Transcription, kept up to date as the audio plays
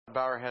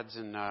Bow our heads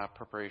in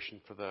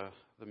preparation for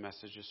the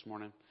message this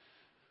morning.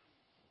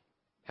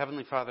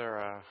 Heavenly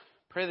Father,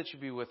 pray that you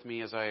be with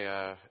me as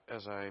I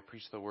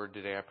preach the word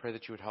today. I pray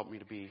that you would help me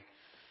to be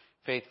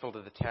faithful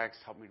to the text,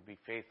 help me to be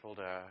faithful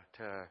to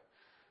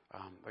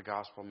the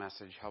gospel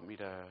message, help me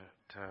to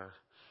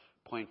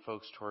point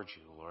folks towards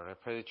you, Lord. I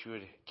pray that you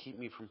would keep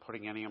me from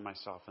putting any of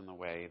myself in the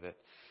way,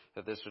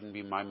 that this wouldn't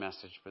be my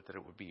message, but that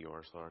it would be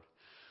yours, Lord.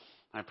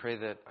 I pray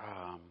that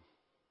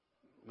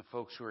the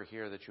folks who are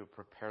here, that you would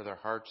prepare their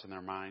hearts and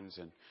their minds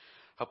and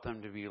help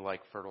them to be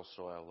like fertile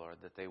soil, Lord,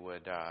 that they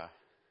would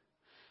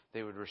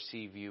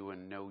receive you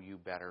and know you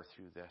better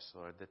through this,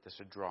 Lord, that this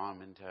would draw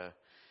them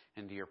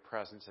into your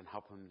presence and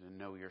help them to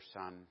know your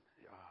Son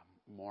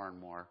more and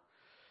more.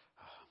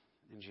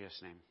 In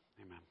Jesus' name,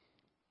 amen.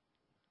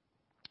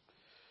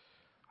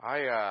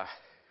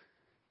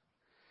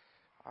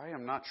 I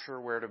am not sure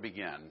where to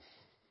begin.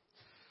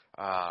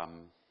 That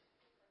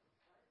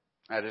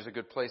is a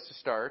good place to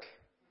start.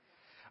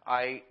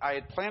 I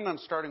had planned on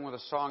starting with a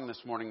song this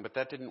morning, but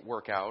that didn't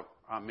work out,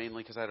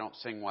 mainly because I don't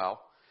sing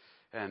well,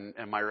 and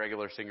my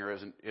regular singer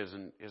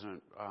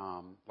isn't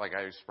like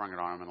I sprung it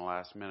on him in the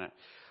last minute.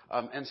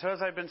 And so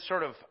as I've been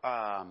sort of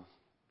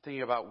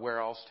thinking about where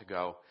else to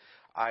go,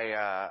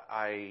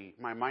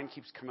 my mind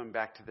keeps coming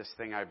back to this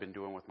thing I've been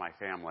doing with my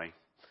family.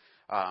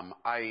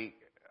 I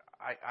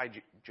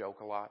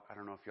joke a lot. I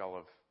don't know if y'all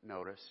have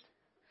noticed.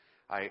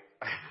 I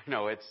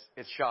know it's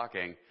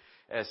shocking,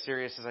 as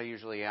serious as I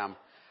usually am.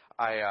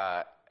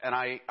 I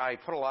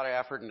put a lot of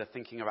effort into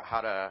thinking about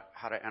how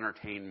to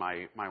entertain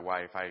my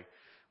wife.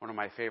 One of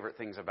my favorite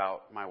things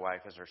about my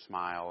wife is her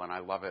smile, and I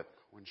love it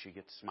when she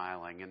gets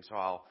smiling. And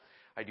so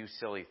I do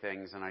silly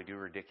things and I do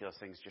ridiculous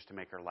things just to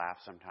make her laugh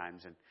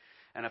sometimes.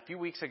 And a few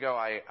weeks ago,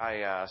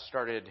 I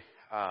started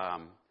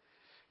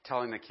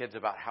telling the kids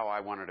about how I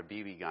wanted a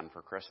BB gun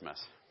for Christmas.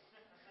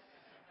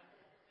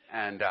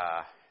 And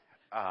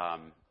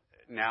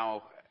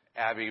now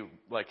Abby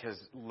has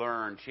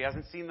learned. She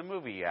hasn't seen the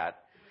movie yet,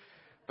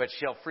 but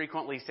she'll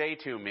frequently say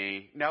to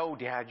me, "No,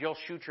 Dad, you'll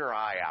shoot your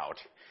eye out."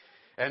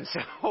 And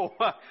so,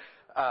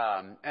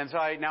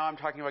 now I'm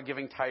talking about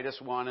giving Titus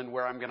one and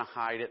where I'm going to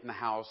hide it in the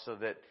house so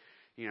that,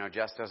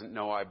 Jess doesn't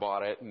know I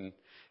bought it.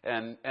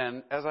 And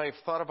as I've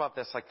thought about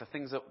this, the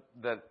things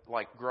that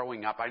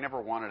growing up, I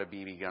never wanted a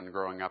BB gun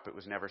growing up. It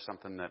was never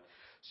something that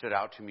stood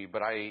out to me.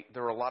 But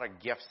there were a lot of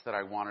gifts that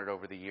I wanted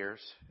over the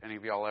years. Any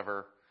of y'all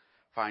ever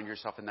find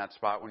yourself in that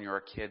spot when you were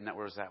a kid and that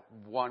was that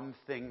one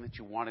thing that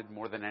you wanted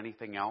more than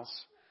anything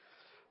else?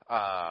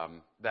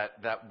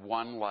 That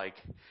one,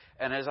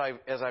 and as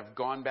I've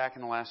gone back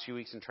in the last few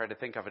weeks and tried to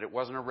think of it, it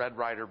wasn't a Red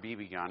Ryder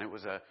BB gun. It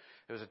was a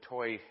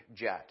toy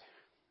jet,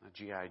 a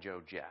G.I.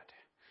 Joe jet.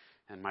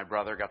 And my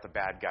brother got the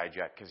bad guy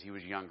jet because he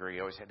was younger. He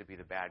always had to be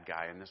the bad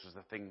guy. And this was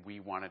the thing we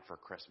wanted for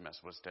Christmas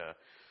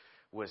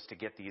was to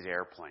get these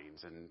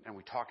airplanes. And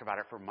we talked about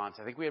it for months.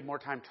 I think we had more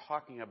time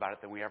talking about it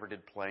than we ever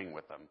did playing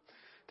with them.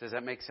 Does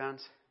that make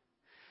sense?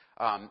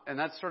 And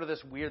that's sort of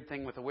this weird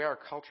thing with the way our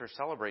culture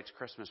celebrates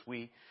Christmas.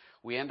 We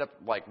end up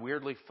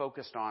weirdly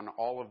focused on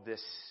all of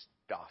this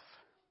stuff.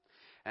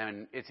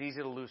 And it's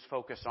easy to lose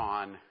focus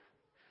on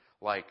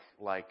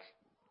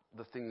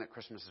the thing that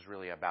Christmas is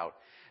really about.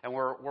 And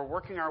we're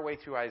working our way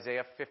through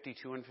Isaiah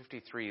 52 and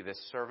 53, this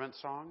servant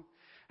song.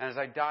 And as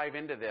I dive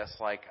into this,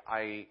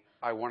 I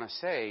want to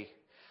say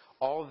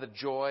all of the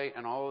joy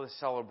and all of the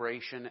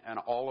celebration and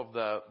all of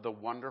the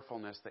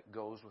wonderfulness that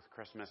goes with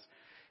Christmas,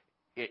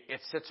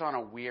 it sits on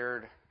a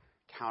weird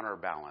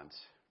counterbalance.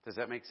 Does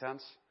that make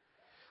sense?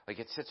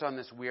 It sits on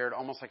this weird,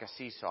 almost like a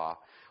seesaw,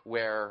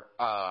 where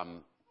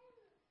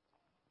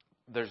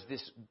there's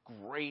this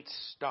great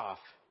stuff,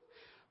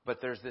 but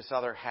there's this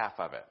other half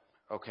of it,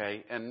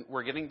 okay? And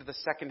we're getting to the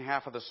second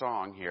half of the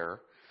song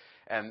here,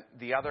 and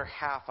the other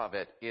half of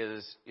it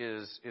is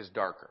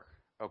darker,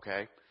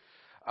 okay?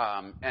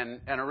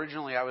 And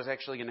originally I was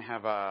actually going to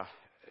have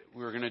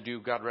we were going to do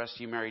God Rest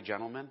You Merry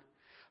Gentlemen,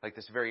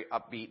 this very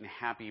upbeat and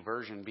happy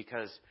version,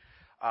 because,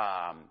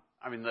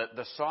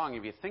 the song,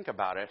 if you think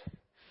about it,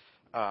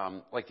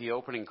 the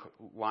opening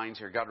lines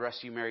here, God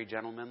rest you, merry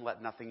gentlemen,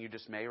 let nothing you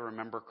dismay.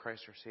 Remember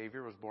Christ our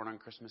Savior was born on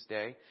Christmas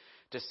Day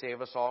to save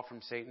us all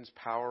from Satan's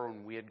power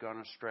when we had gone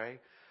astray.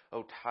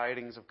 Oh,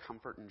 tidings of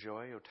comfort and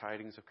joy. Oh,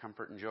 tidings of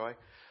comfort and joy.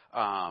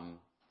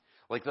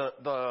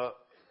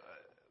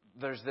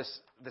 There's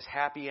this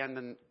happy end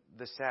and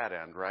the sad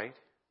end, right?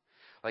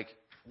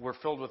 We're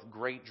filled with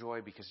great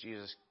joy because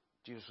Jesus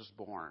was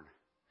born.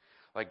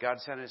 God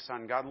sent his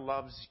Son. God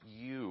loves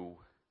you.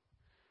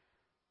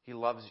 He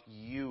loves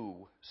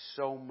you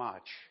so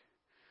much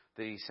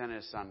that he sent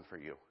his Son for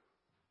you.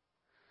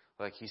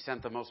 He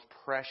sent the most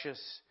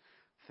precious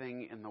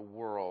thing in the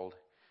world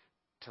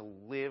to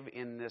live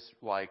in this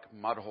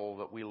mud hole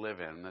that we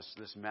live in,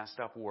 this messed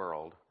up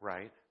world,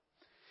 right?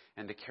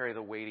 And to carry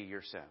the weight of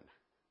your sin.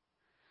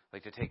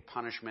 To take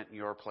punishment in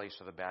your place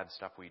for the bad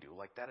stuff we do.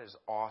 That is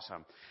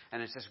awesome.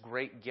 And it's this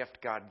great gift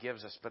God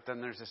gives us. But then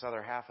there's this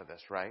other half of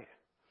this, right?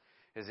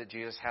 Is that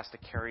Jesus has to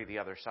carry the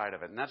other side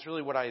of it. And that's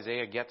really what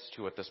Isaiah gets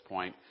to at this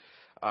point.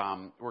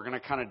 We're going to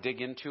kind of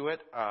dig into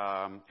it. If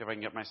I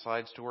can get my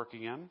slides to work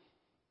again.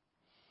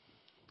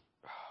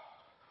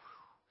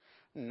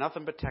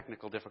 Nothing but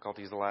technical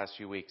difficulties the last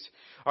few weeks.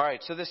 All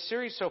right, so this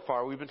series so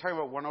far, we've been talking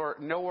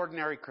about No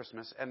Ordinary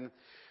Christmas. And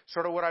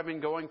sort of what I've been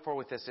going for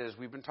with this is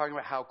we've been talking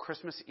about how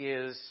Christmas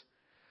is,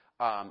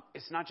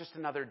 it's not just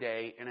another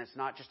day, and it's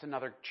not just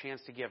another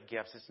chance to give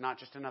gifts. It's not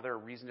just another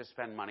reason to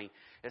spend money.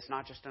 It's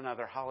not just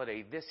another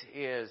holiday. This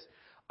is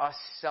us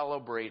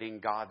celebrating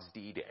God's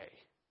D-Day,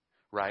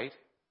 right?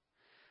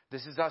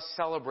 This is us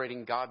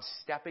celebrating God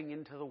stepping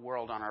into the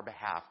world on our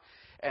behalf.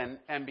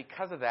 And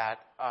because of that,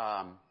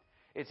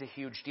 it's a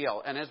huge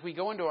deal. And as we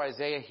go into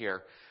Isaiah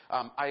here,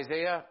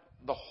 Isaiah,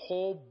 the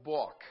whole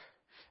book,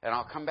 and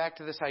I'll come back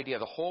to this idea,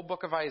 the whole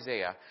book of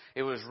Isaiah,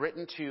 it was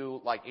written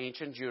to like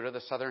ancient Judah,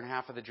 the southern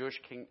half of the Jewish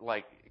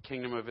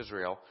kingdom of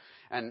Israel.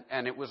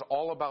 And it was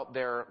all about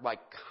their like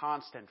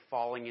constant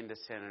falling into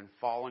sin and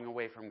falling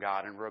away from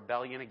God and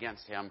rebellion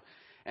against him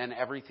and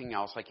everything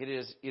else. Like it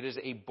is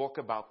a book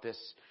about this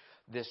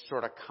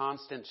sort of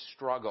constant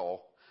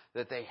struggle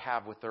that they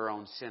have with their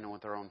own sin and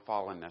with their own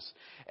fallenness.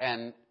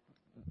 And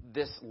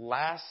this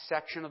last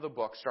section of the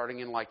book, starting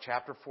in like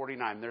chapter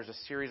 49, there's a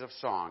series of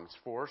songs,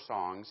 4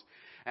 songs,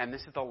 and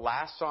this is the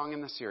last song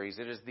in the series.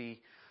 It is the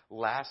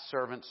last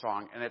servant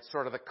song, and it's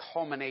sort of the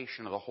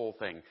culmination of the whole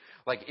thing.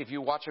 Like if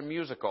you watch a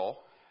musical,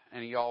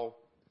 and y'all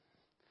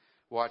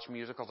watch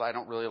musicals, I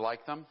don't really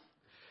like them,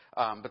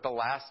 but the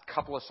last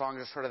couple of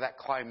songs are sort of that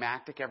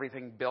climactic,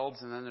 everything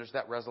builds, and then there's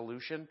that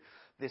resolution.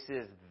 This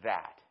is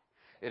that.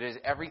 It is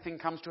everything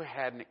comes to a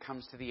head, and it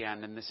comes to the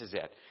end, and this is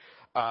it.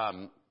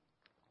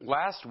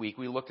 Last week,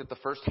 we looked at the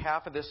first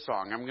half of this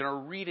song. I'm going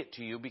to read it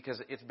to you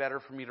because it's better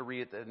for me to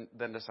read it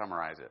than to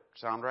summarize it.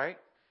 Sound right?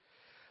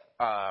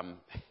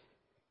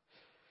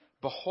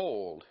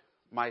 Behold,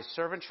 my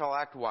servant shall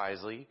act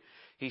wisely.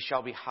 He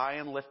shall be high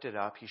and lifted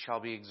up. He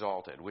shall be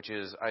exalted, which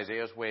is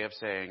Isaiah's way of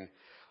saying,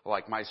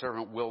 like, my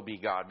servant will be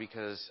God,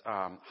 because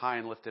high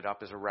and lifted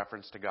up is a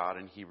reference to God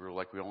in Hebrew,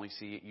 like we only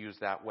see it used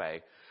that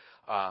way.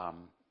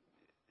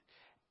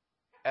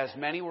 As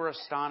many were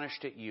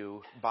astonished at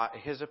you, by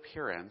his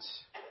appearance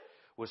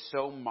was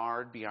so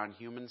marred beyond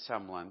human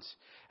semblance,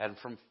 and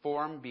from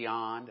form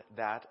beyond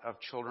that of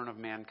children of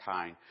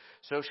mankind.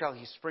 So shall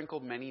he sprinkle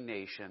many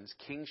nations.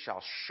 Kings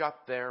shall shut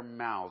their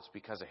mouths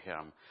because of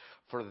him.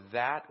 For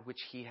that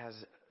which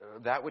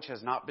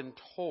has not been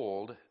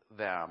told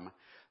them,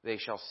 they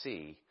shall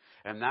see,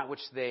 and that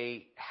which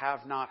they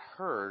have not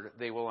heard,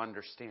 they will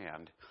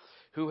understand.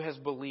 Who has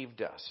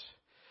believed us?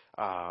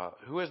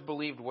 Who has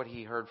believed what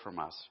he heard from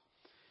us?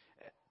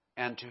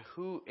 And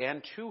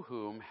to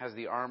whom has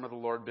the arm of the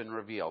Lord been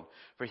revealed?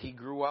 For he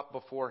grew up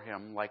before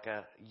him like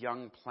a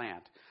young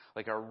plant,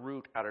 like a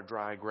root out of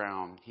dry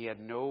ground. He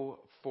had no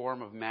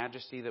form of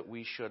majesty that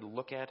we should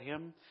look at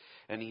him,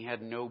 and he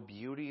had no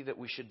beauty that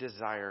we should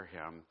desire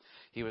him.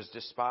 He was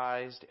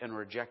despised and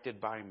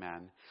rejected by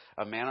men,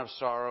 a man of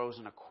sorrows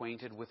and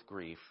acquainted with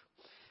grief.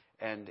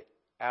 And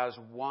as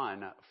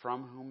one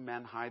from whom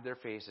men hide their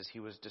faces,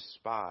 he was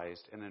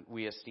despised, and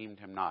we esteemed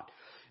him not.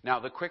 Now,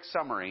 the quick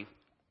summary.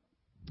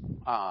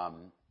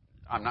 I'm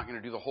not going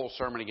to do the whole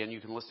sermon again.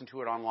 You can listen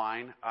to it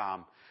online.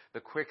 The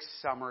quick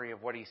summary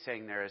of what he's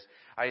saying there is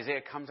Isaiah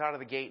comes out of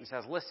the gate and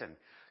says, listen,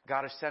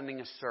 God is sending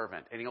a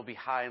servant, and he'll be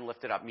high and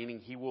lifted up, meaning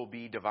he will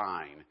be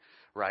divine,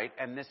 right?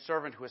 And this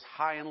servant who is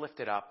high and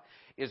lifted up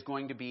is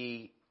going to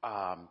be,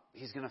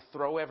 he's going to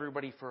throw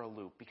everybody for a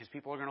loop, because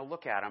people are going to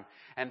look at him,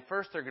 and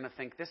first they're going to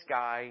think, this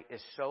guy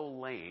is so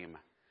lame,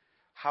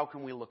 how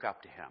can we look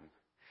up to him?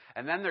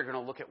 And then they're going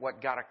to look at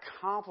what God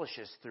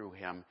accomplishes through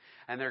him,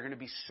 and they're going to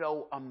be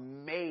so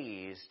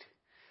amazed,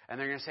 and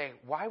they're going to say,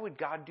 why would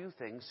God do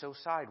things so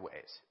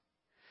sideways?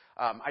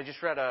 I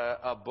just read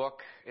a book.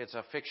 It's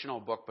a fictional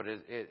book, but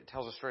it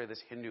tells a story of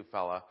this Hindu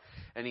fella,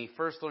 and he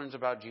first learns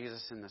about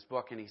Jesus in this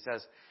book, and he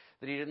says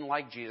that he didn't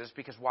like Jesus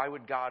because why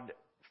would God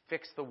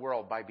fix the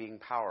world by being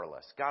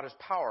powerless? God is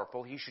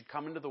powerful. He should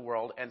come into the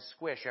world and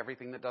squish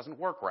everything that doesn't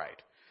work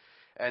right.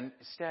 And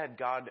instead,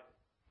 God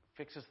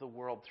fixes the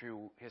world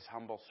through his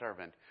humble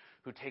servant,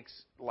 who takes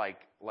like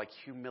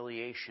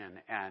humiliation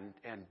and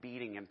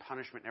beating and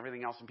punishment and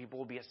everything else, and people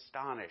will be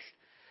astonished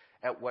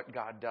at what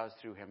God does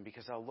through him,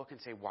 because they'll look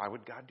and say, why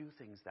would God do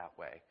things that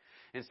way?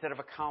 Instead of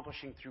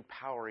accomplishing through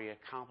power, he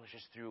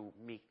accomplishes through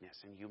meekness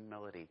and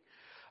humility.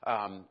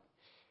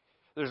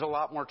 There's a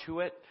lot more to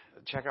it.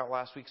 Check out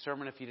last week's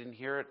sermon if you didn't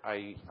hear it.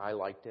 I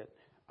liked it.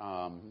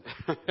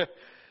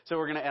 So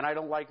we're going to, and I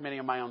don't like many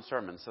of my own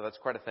sermons, so that's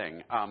quite a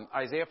thing.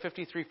 Isaiah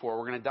 53:4, we're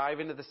going to dive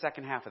into the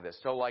second half of this.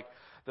 So like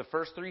the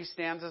first 3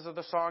 stanzas of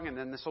the song, and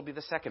then this will be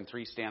the second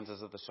 3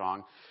 stanzas of the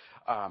song.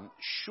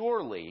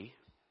 Surely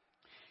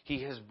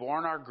he has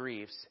borne our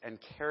griefs and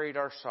carried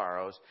our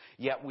sorrows,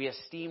 yet we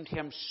esteemed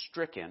him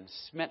stricken,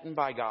 smitten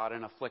by God,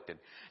 and afflicted.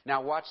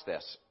 Now watch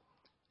this.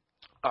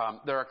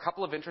 There are a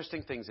couple of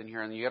interesting things in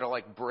here, and you got to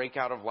like break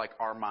out of like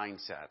our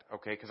mindset,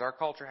 okay? Because our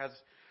culture has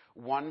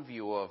one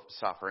view of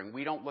suffering.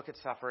 We don't look at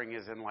suffering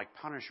as in like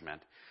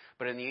punishment.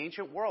 But in the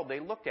ancient world,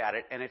 they looked at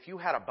it, and if you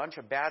had a bunch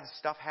of bad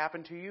stuff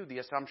happen to you, the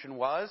assumption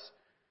was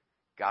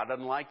God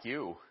doesn't like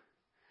you. In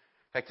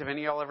fact, have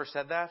any of y'all ever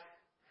said that?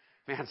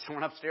 Man,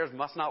 someone upstairs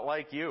must not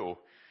like you.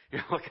 You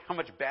know, look at how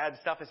much bad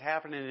stuff is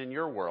happening in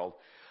your world.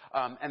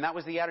 And that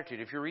was the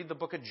attitude. If you read the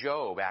book of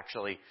Job,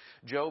 actually,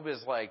 Job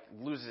is like,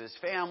 loses his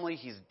family.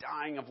 He's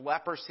dying of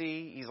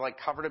leprosy. He's like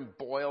covered in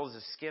boils.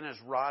 His skin is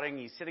rotting.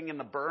 He's sitting in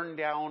the burned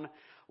down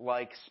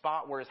like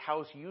spot where his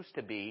house used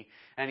to be.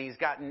 And he's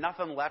got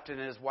nothing left. And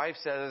his wife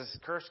says,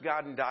 curse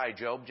God and die,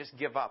 Job. Just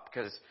give up,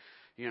 because,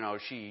 you know,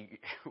 she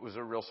was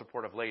a real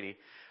supportive lady.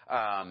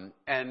 And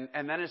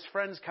then his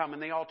friends come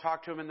and they all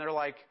talk to him and they're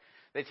like,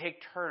 they take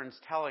turns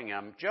telling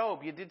him,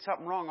 Job, you did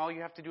something wrong. All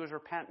you have to do is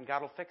repent and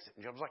God will fix it.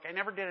 And Job's like, I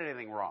never did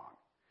anything wrong.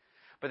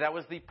 But that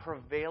was the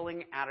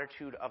prevailing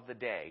attitude of the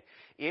day.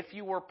 If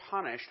you were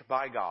punished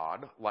by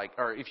God,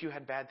 or if you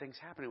had bad things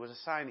happen, it was a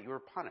sign that you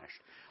were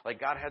punished. Like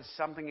God had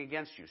something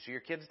against you. So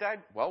your kids died?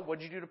 Well,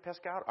 what'd you do to piss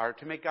God, or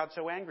to make God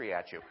so angry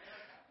at you?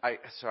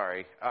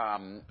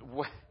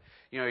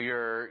 You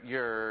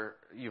know,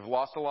 you've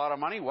lost a lot of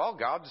money. Well,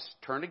 God's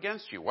turned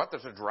against you. What?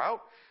 There's a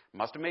drought?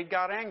 Must have made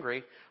God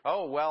angry.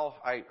 Oh, well,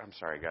 I'm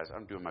sorry, guys.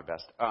 I'm doing my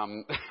best.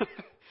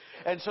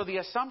 And so the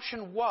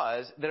assumption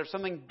was that if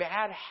something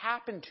bad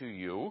happened to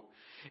you,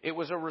 it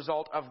was a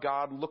result of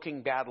God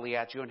looking badly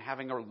at you and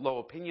having a low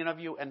opinion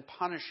of you and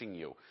punishing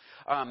you.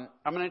 I'm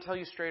going to tell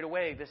you straight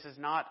away, this is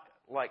not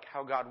like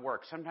how God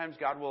works. Sometimes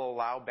God will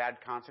allow bad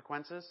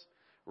consequences,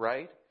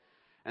 right?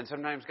 And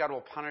sometimes God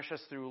will punish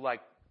us through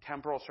like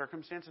temporal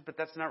circumstances, but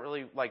that's not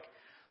really like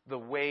the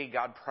way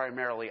God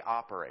primarily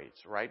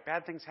operates, right?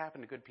 Bad things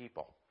happen to good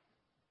people.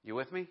 You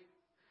with me?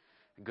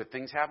 Good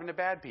things happen to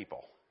bad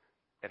people.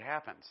 It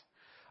happens.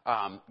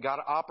 God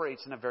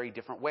operates in a very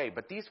different way.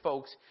 But these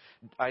folks,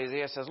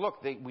 Isaiah says,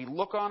 look, we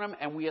look on him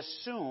and we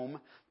assume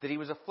that he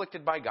was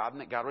afflicted by God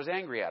and that God was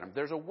angry at him.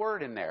 There's a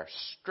word in there,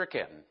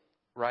 stricken,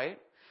 right?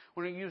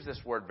 We don't use this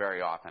word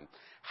very often.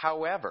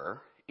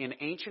 However, in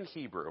ancient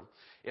Hebrew,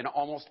 in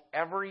almost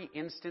every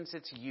instance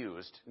it's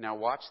used, now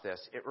watch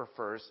this, it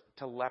refers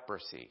to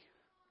leprosy,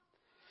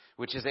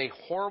 which is a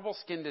horrible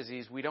skin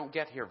disease we don't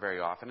get here very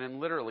often,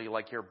 and literally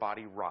like your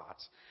body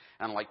rots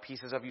and like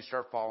pieces of you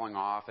start falling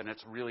off, and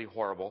it's really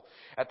horrible.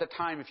 At the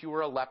time, if you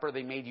were a leper,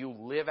 they made you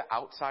live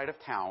outside of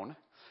town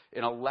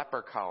in a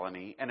leper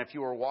colony, and if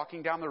you were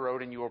walking down the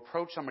road and you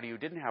approached somebody who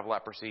didn't have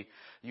leprosy,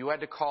 you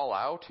had to call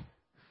out,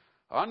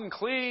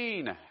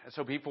 unclean,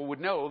 so people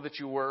would know that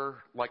you were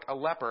like a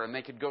leper and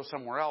they could go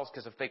somewhere else,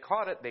 because if they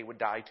caught it, they would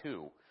die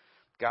too.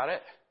 Got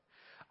it?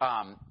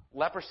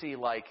 Leprosy,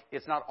 like,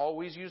 it's not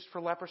always used for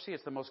leprosy.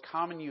 It's the most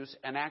common use,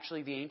 and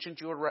actually the ancient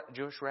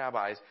Jewish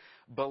rabbis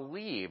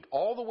believed,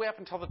 all the way up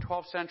until the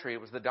 12th century,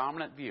 it was the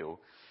dominant view,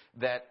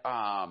 that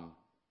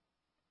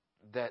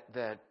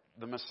that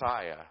the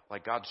Messiah,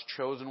 like God's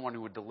chosen one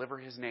who would deliver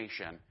his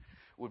nation,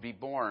 would be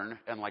born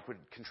and like would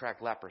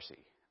contract leprosy.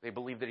 They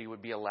believed that he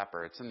would be a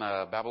leper. It's in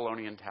the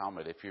Babylonian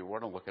Talmud. If you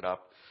want to look it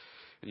up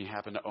and you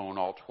happen to own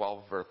all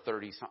 12 or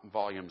 30-something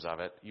volumes of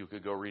it, you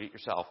could go read it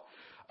yourself.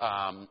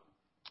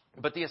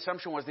 But the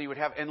assumption was that you would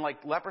have, and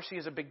like leprosy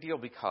is a big deal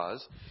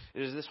because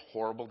it is this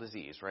horrible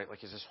disease, right?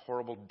 Like it's this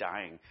horrible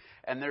dying.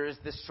 And there is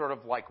this sort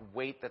of like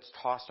weight that's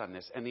tossed on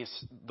this. And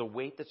the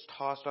weight that's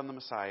tossed on the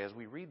Messiah as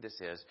we read this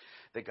is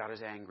that God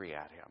is angry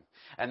at him.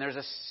 And there's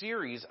a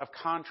series of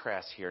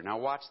contrasts here. Now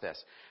watch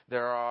this.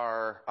 There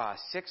are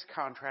 6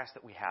 contrasts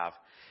that we have.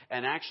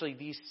 And actually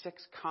these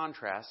 6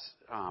 contrasts,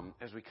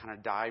 as we kind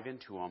of dive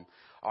into them,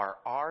 are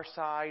our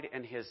side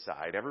and his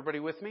side.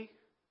 Everybody with me?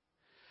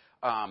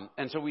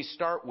 And so we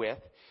start with,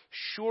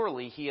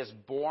 surely he has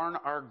borne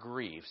our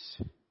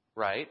griefs,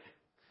 right?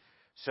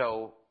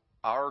 So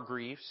our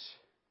griefs,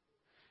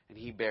 and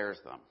he bears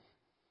them,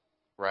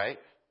 right?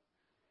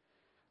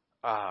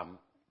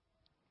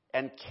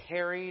 And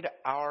carried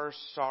our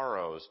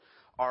sorrows.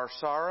 Our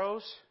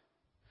sorrows,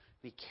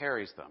 he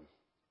carries them,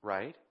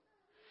 right?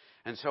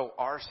 And so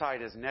our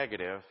side is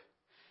negative,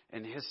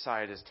 and his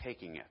side is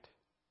taking it,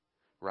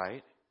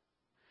 right?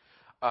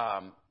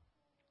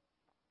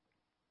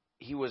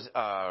 He was,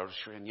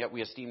 and yet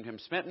we esteemed him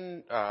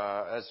smitten,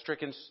 as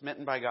stricken,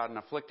 smitten by God and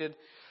afflicted.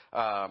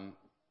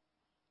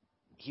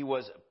 He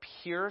was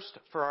pierced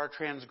for our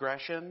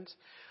transgressions.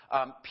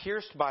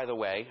 Pierced, by the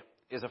way,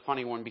 is a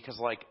funny one because,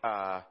 like,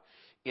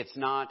 it's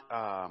not,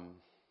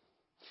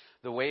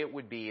 the way it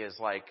would be is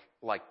like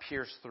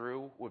pierced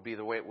through would be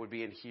the way it would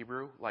be in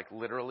Hebrew. Like,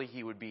 literally,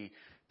 he would be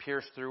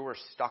pierced through or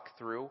stuck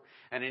through.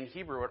 And in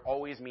Hebrew, it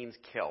always means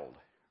killed.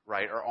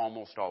 Right? Or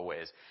almost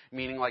always.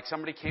 Meaning like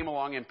somebody came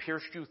along and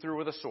pierced you through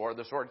with a sword.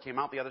 The sword came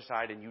out the other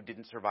side and you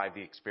didn't survive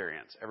the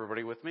experience.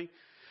 Everybody with me?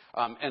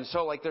 And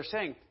so like they're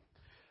saying,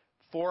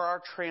 for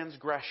our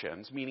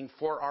transgressions, meaning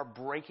for our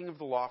breaking of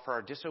the law, for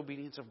our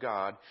disobedience of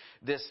God,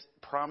 this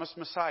promised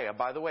Messiah,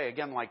 by the way,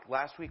 again, like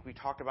last week we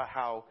talked about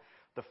how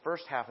the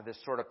first half of this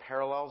sort of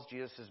parallels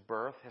Jesus'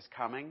 birth, his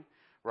coming,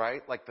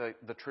 right? Like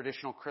the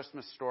traditional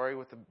Christmas story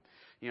with the,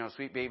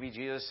 sweet baby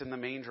Jesus in the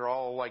manger,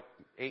 all like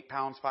 8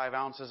 pounds, 5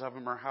 ounces of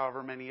him, or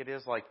however many it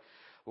is,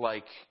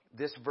 like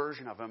this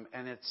version of him.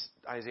 And it's,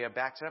 Isaiah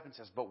backs up and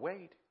says, but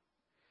wait,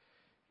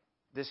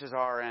 this is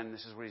our end.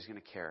 This is what he's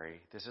going to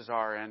carry. This is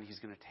our end. He's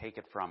going to take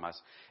it from us.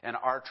 And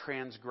our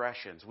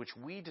transgressions, which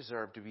we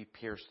deserve to be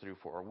pierced through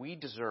for, we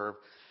deserve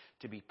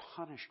to be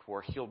punished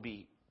for, he'll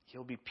be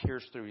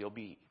pierced through. He'll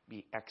be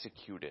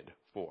executed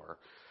for.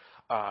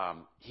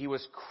 He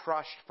was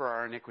crushed for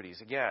our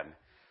iniquities. Again,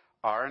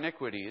 our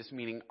iniquities,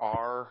 meaning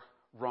our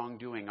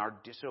wrongdoing, our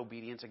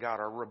disobedience to God,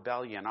 our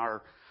rebellion,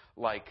 our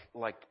like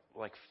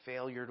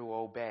failure to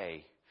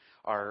obey,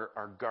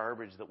 our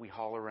garbage that we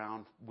haul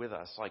around with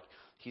us. Like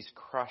he's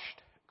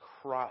crushed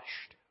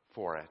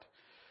for it.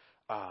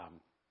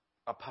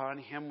 Upon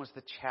him was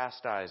the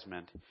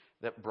chastisement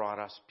that brought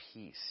us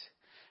peace.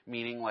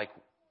 Meaning like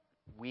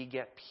we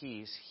get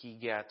peace, he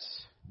gets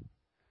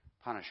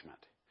punishment.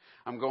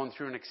 I'm going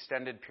through an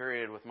extended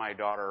period with my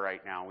daughter right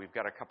now. We've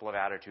got a couple of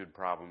attitude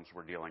problems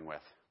we're dealing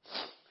with.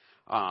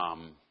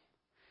 And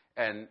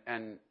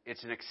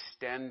it's an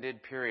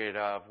extended period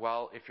of,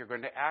 well, if you're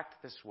going to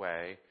act this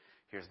way,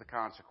 here's the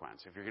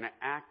consequence. If you're going to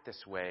act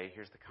this way,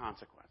 here's the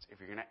consequence. If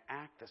you're going to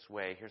act this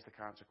way, here's the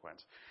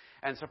consequence.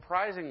 And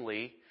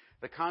surprisingly,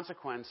 the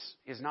consequence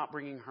is not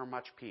bringing her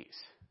much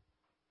peace.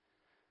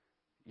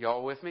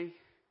 Y'all with me?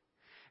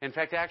 In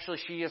fact, actually,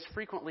 she has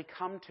frequently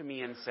come to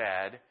me and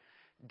said,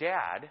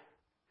 Dad,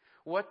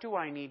 what do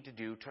I need to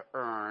do to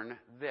earn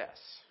this?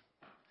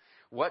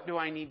 What do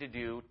I need to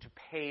do to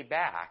pay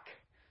back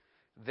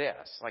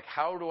this? Like,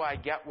 how do I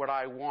get what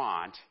I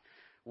want?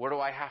 What do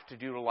I have to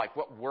do to, like,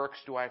 what works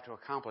do I have to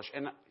accomplish?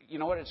 And you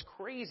know what? It's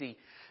crazy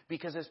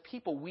because as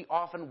people, we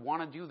often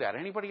want to do that.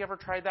 Anybody ever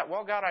tried that?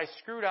 Well, God, I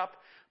screwed up,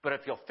 but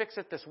if you'll fix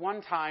it this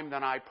one time,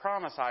 then I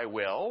promise I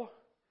will. ...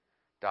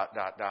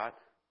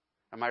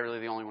 Am I really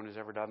the only one who's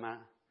ever done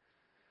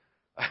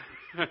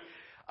that?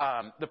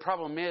 The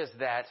problem is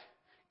that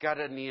God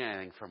doesn't need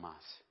anything from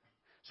us,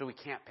 so we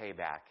can't pay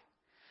back.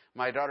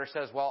 My daughter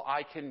says, well,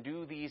 I can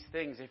do these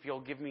things if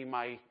you'll give me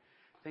my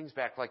things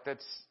back. Like,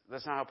 that's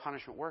not how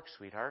punishment works,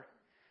 sweetheart.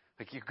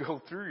 Like, you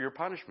go through your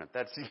punishment.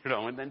 That's,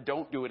 and then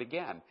don't do it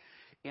again.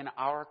 In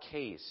our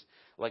case,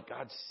 like,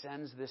 God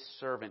sends this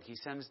servant. He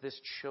sends this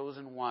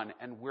chosen one,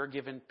 and we're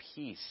given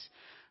peace.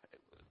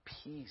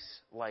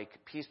 Peace, like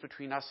peace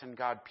between us and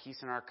God,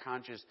 peace in our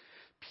conscience,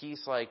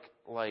 peace like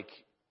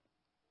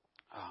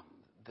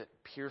that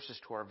pierces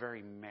to our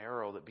very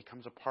marrow, that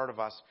becomes a part of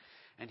us,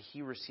 and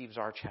he receives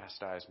our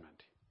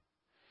chastisement.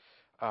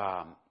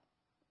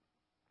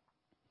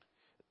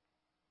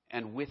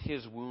 And with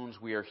his wounds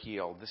we are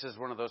healed. This is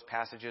one of those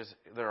passages,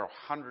 there are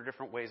 100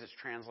 different ways it's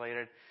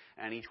translated,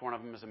 and each one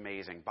of them is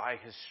amazing. By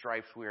his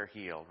stripes we are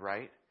healed,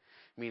 right?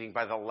 Meaning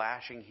by the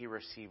lashing he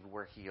received,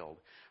 we're healed.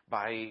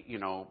 By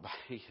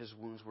his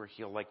wounds, we're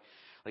healed. Like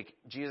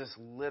Jesus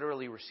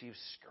literally received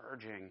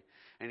scourging,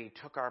 and he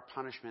took our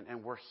punishment,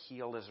 and we're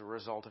healed as a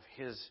result of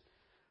his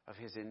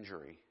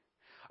injury.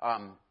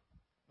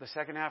 The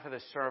second half of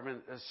the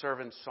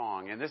servant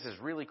song, and this is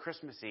really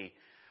Christmassy,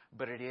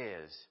 but it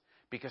is,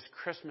 because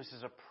Christmas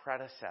is a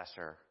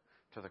predecessor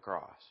to the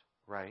cross,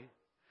 right?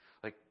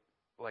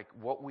 Like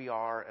what we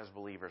are as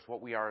believers,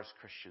 what we are as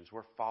Christians,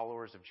 we're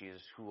followers of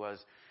Jesus, who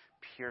was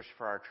pierced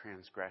for our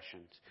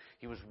transgressions.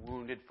 He was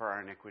wounded for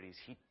our iniquities.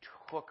 He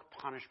took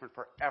punishment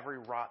for every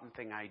rotten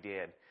thing I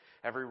did,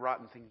 every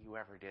rotten thing you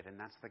ever did, and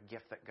that's the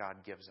gift that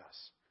God gives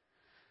us.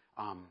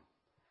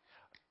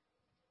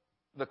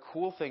 The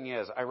cool thing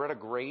is, I read a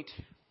great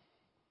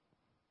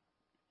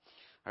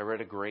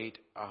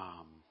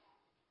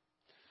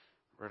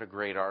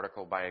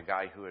article by a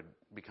guy who had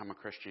become a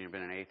Christian. He'd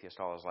been an atheist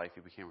all his life.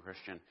 He became a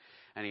Christian.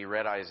 And he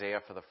read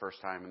Isaiah for the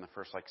first time in the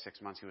first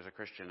 6 months he was a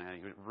Christian. And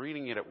he was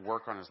reading it at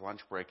work on his lunch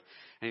break.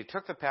 And he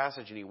took the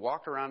passage and he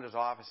walked around his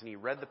office and he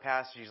read the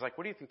passage. He's like,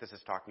 what do you think this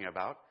is talking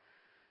about?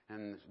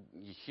 And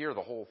you hear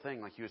the whole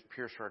thing, like he was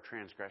pierced for our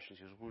transgressions.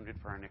 He was wounded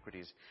for our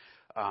iniquities.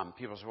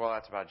 People say, well,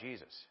 that's about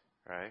Jesus,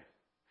 right?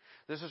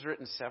 This was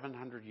written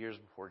 700 years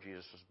before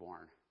Jesus was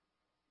born.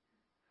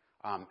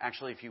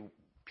 Actually, if you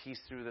piece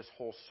through this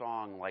whole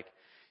song, like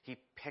he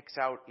picks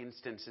out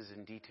instances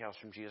and details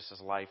from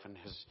Jesus' life and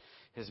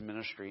his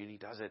ministry, and he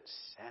does it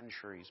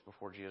centuries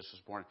before Jesus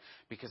was born,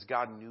 because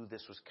God knew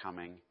this was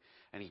coming,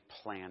 and he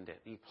planned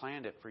it. He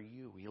planned it for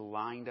you. He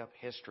lined up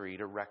history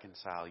to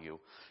reconcile you,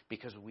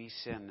 because we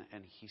sin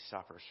and he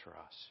suffers for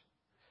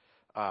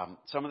us.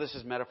 Some of this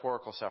is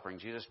metaphorical suffering.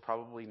 Jesus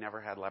probably never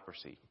had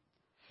leprosy,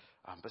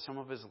 but some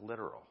of it is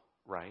literal,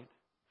 right?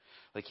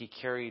 Like he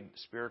carried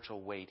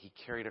spiritual weight. He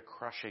carried a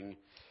crushing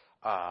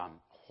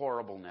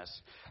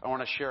horribleness. I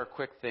want to share a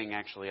quick thing,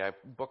 actually. I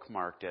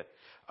bookmarked it.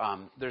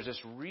 There's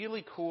this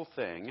really cool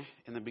thing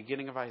in the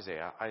beginning of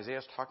Isaiah.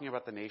 Isaiah's talking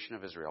about the nation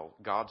of Israel,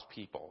 God's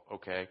people,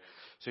 okay?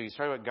 So he's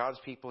talking about God's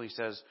people. He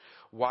says,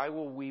 why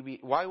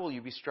will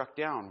you be struck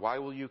down? Why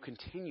will you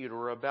continue to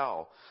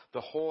rebel?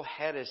 The whole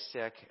head is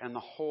sick and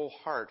the whole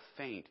heart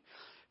faint.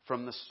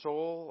 From the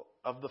sole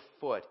of the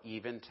foot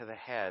even to the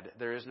head,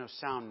 there is no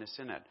soundness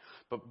in it.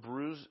 But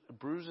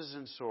bruises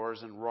and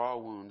sores and raw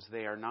wounds,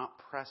 they are not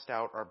pressed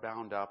out or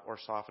bound up or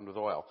softened with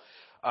oil.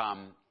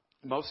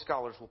 most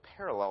scholars will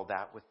parallel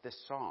that with this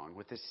song,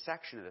 with this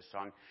section of this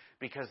song,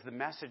 because the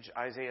message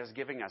Isaiah is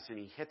giving us, and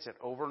he hits it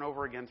over and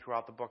over again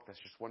throughout the book, that's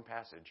just one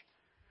passage.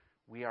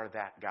 We are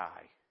that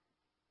guy.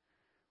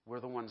 We're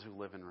the ones who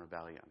live in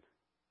rebellion.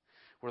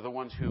 We're the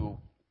ones who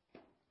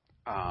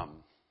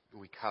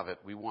we covet.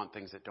 We want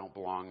things that don't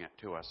belong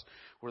to us.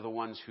 We're the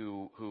ones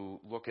who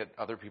look at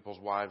other people's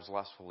wives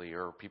lustfully,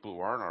 or people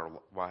who aren't our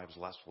wives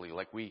lustfully.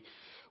 Like we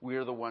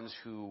are the ones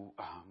who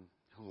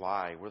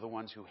lie. We're the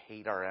ones who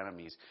hate our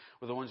enemies.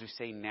 We're the ones who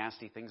say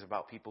nasty things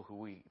about people who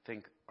we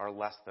think are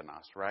less than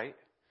us, right?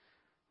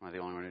 Am I the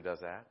only one who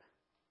does that?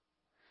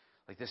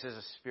 Like, this is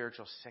a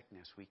spiritual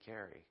sickness we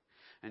carry.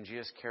 And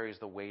Jesus carries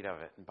the weight of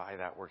it, and by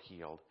that we're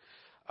healed.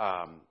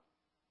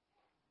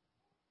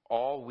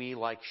 All we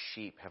like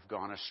sheep have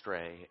gone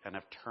astray and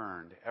have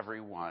turned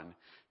every one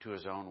to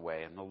his own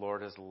way. And the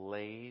Lord has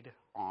laid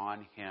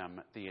on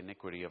him the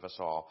iniquity of us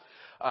all.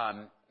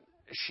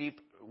 Sheep,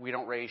 we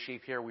don't raise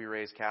sheep here. We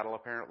raise cattle,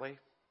 apparently.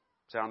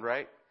 Sound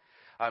right?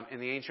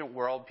 In the ancient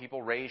world,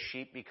 people raised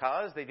sheep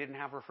because they didn't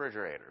have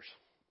refrigerators.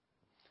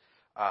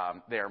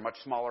 They are much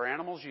smaller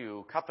animals.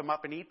 You cut them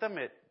up and eat them.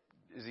 It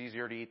is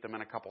easier to eat them in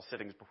a couple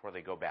sittings before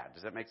they go bad.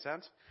 Does that make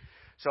sense?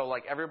 So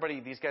like everybody,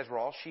 these guys were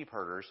all sheep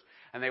herders,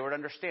 and they would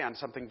understand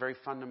something very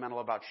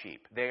fundamental about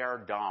sheep. They are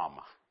dumb.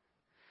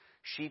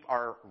 Sheep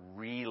are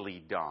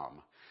really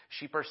dumb.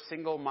 Sheep are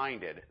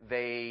single-minded.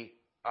 They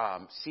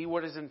see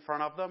what is in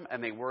front of them,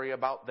 and they worry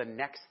about the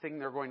next thing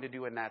they're going to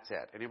do, and that's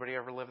it. Anybody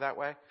ever live that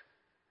way?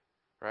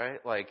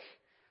 Right? Like,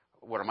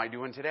 what am I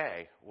doing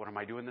today? What am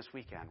I doing this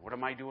weekend? What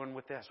am I doing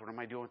with this? What am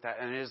I doing with that?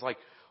 And it is like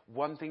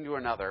one thing to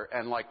another.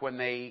 And like when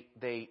they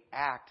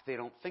act, they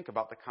don't think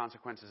about the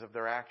consequences of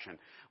their action,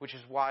 which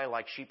is why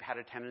like sheep had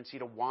a tendency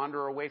to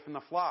wander away from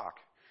the flock,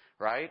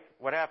 right?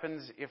 What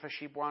happens if a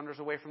sheep wanders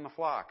away from the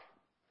flock?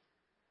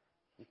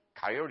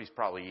 Coyotes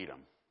probably eat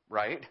them,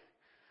 right?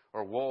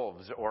 Or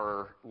wolves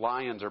or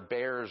lions or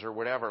bears or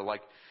whatever.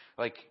 Like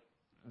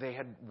they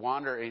had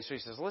wandered. And so he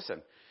says,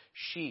 listen,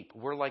 sheep,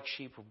 we're like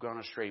sheep who've gone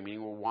astray,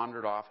 meaning we're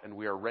wandered off and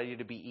we are ready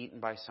to be eaten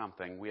by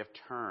something. We have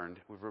turned.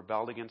 We've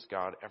rebelled against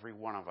God, every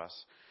one of us,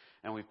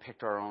 and we've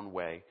picked our own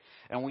way.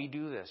 And we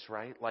do this,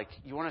 right? Like,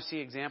 you want to see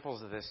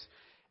examples of this?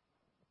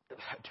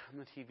 Turn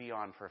the TV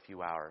on for a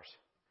few hours.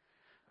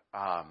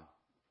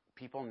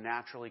 People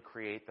naturally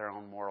create their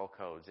own moral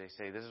codes. They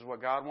say, this is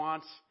what God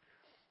wants.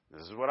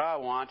 This is what I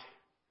want.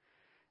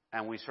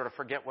 And we sort of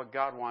forget what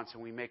God wants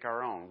and we make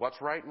our own. What's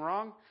right and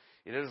wrong?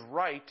 It is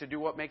right to do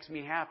what makes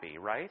me happy,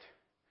 right?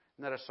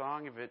 Isn't that a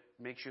song? If it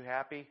makes you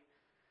happy,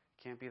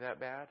 it can't be that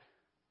bad.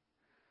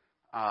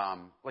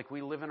 Like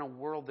we live in a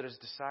world that is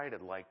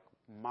decided, like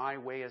my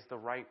way is the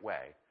right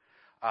way.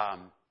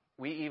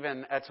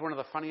 That's one of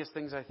the funniest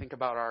things I think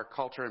about our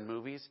culture and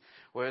movies.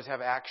 We always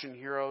have action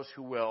heroes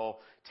who will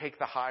take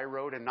the high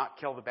road and not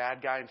kill the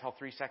bad guy until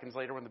 3 seconds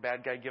later when the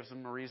bad guy gives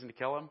them a reason to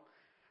kill him,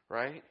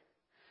 right?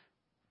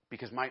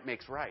 Because might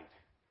makes right.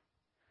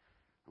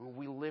 I mean,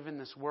 we live in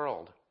this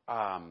world.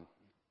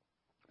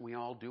 We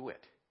all do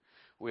it.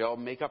 We all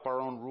make up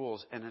our own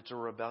rules, and it's a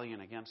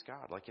rebellion against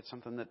God. Like it's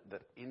something that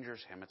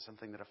injures him. It's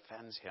something that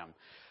offends him.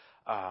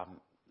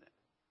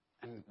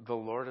 And the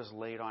Lord has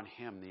laid on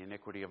him the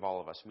iniquity of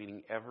all of us,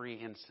 meaning every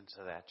instance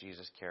of that,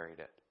 Jesus carried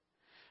it.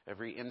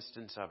 Every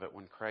instance of it,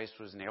 when Christ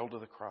was nailed to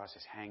the cross,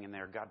 is hanging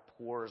there. God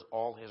pours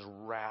all his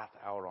wrath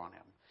out on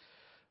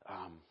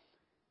him.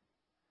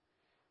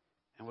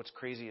 And what's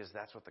crazy is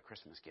that's what the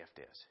Christmas gift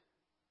is.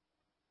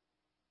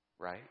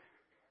 Right?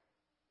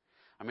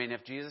 I mean,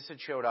 if Jesus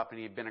had showed up and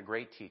he had been a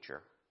great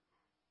teacher,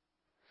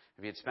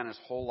 if he had spent his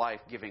whole life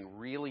giving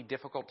really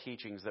difficult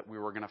teachings that we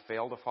were going to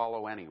fail to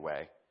follow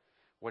anyway,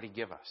 what'd he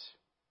give us?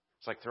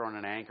 It's like throwing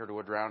an anchor to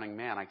a drowning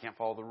man. I can't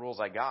follow the rules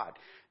I got.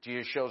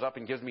 Jesus shows up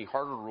and gives me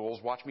harder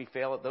rules. Watch me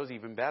fail at those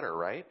even better,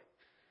 right?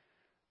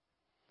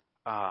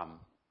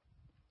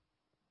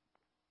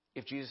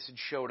 If Jesus had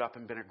showed up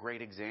and been a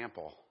great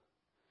example,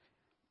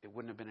 it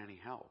wouldn't have been any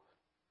help.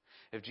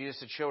 If Jesus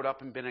had showed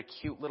up and been a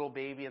cute little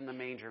baby in the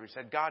manger and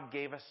said, God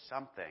gave us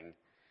something,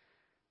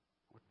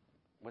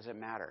 what does it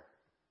matter?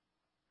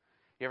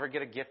 You ever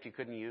get a gift you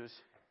couldn't use?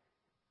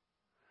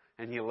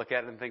 And you look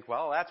at it and think,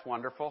 well, that's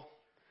wonderful.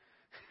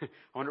 I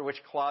wonder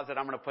which closet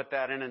I'm going to put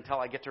that in until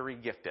I get to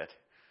re-gift it.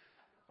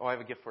 Oh, I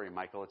have a gift for you,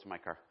 Michael. It's in my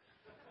car.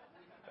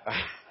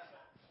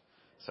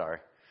 Sorry.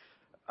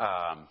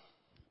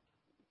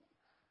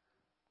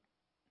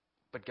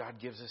 But God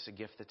gives us a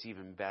gift that's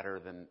even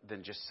better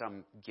than just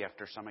some gift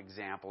or some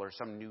example or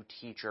some new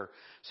teacher,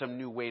 some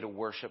new way to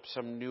worship,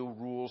 some new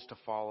rules to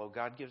follow.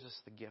 God gives us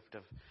the gift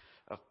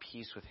of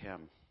peace with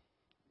him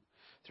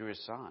through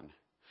his Son.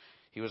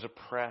 He was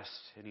oppressed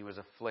and he was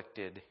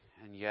afflicted,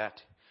 and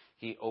yet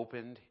he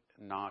opened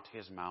not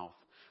his mouth.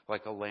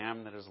 Like a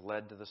lamb that is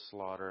led to the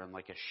slaughter, and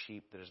like a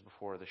sheep that is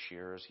before the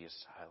shearers, he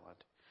is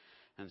silent.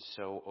 And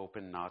so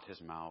opened not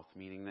his mouth,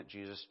 meaning that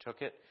Jesus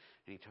took it,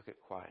 and he took it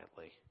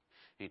quietly.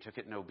 He took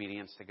it in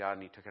obedience to God,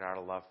 and he took it out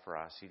of love for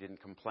us. He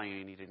didn't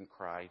complain. He didn't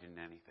cry. He didn't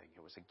anything.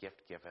 It was a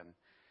gift given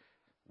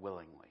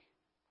willingly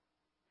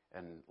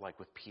and like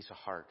with peace of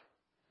heart.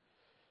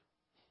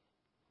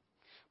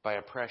 By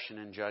oppression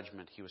and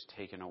judgment he was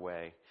taken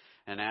away.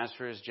 And as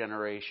for his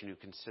generation, who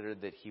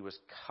considered that he was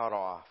cut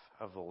off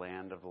of the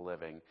land of the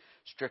living,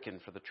 stricken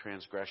for the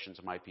transgressions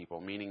of my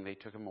people, meaning they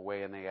took him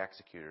away and they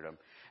executed him.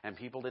 And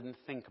people didn't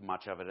think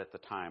much of it at the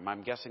time.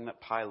 I'm guessing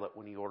that Pilate,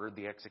 when he ordered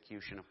the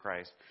execution of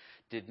Christ,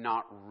 did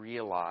not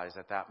realize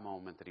at that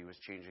moment that he was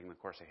changing the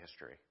course of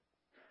history.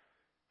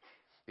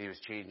 He was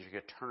changing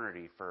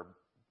eternity for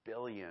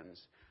billions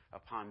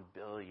upon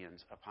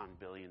billions upon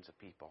billions of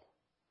people.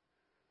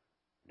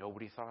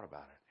 Nobody thought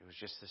about it. It was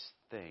just this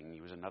thing.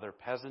 He was another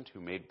peasant who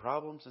made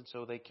problems, and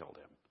so they killed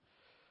him.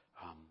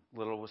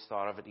 Little was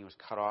thought of it. He was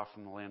cut off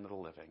from the land of the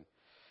living.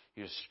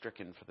 He was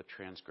stricken for the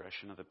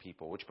transgression of the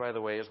people, which, by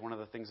the way, is one of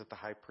the things that the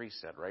high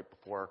priest said right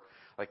before,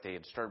 like they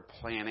had started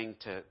planning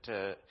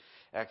to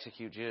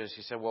execute Jesus.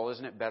 He said, well,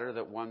 isn't it better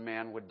that one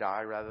man would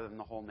die rather than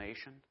the whole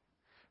nation?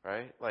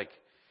 Right?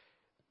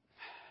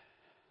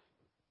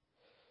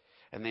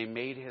 And they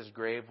made his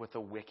grave with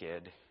the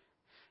wicked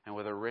and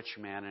with a rich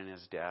man in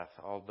his death.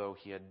 Although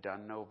he had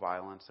done no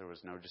violence, there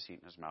was no deceit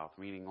in his mouth.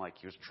 Meaning like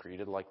he was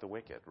treated like the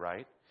wicked,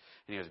 right?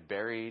 And he was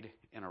buried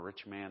in a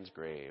rich man's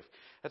grave.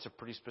 That's a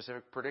pretty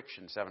specific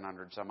prediction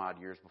 700 some odd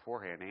years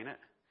beforehand, ain't it?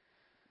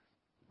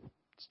 It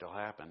still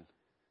happened.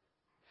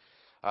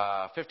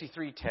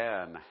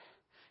 53:10.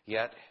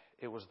 Yet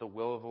it was the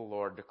will of the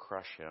Lord to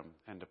crush him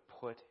and to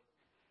put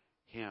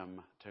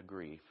him to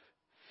grief.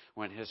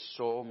 When his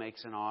soul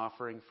makes an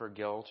offering for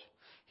guilt,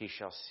 he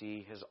shall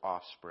see his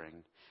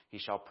offspring. He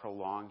shall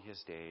prolong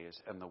his days,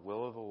 and the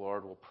will of the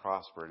Lord will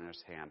prosper in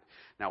his hand.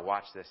 Now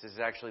watch this. This is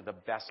actually the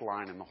best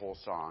line in the whole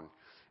song,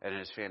 and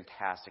it is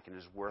fantastic and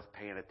is worth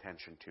paying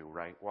attention to,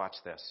 right? Watch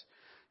this.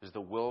 It is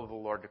the will of the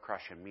Lord to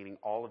crush him, meaning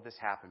all of this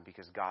happened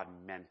because God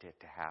meant it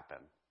to happen,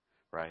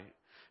 right?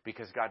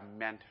 Because God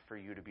meant for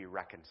you to be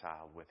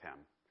reconciled with him.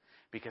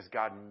 Because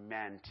God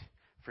meant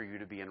for you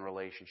to be in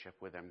relationship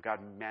with him. God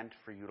meant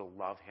for you to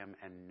love him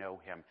and know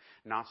him.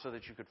 Not so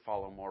that you could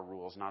follow more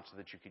rules. Not so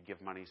that you could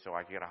give money so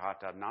I could get a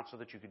hot tub. Not so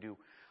that you could do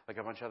like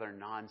a bunch of other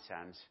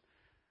nonsense.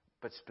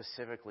 But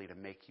specifically to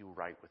make you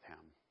right with him.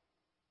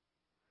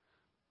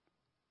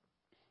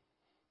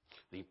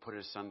 And he put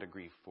his son to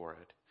grief for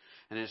it.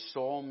 And his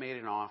soul made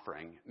an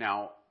offering.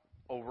 Now,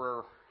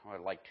 over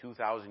like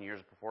 2,000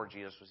 years before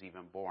Jesus was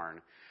even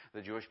born,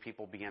 the Jewish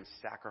people began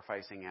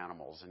sacrificing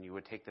animals. And you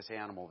would take this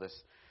animal, this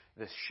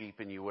sheep,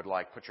 and you would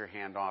like put your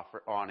hand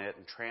on it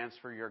and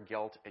transfer your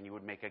guilt, and you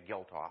would make a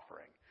guilt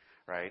offering,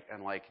 right?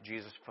 And like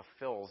Jesus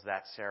fulfills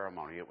that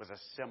ceremony. It was a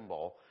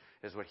symbol,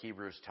 is what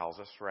Hebrews tells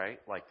us, right?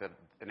 Like that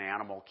an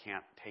animal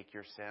can't take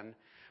your sin,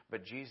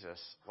 but Jesus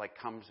like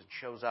comes and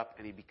shows up,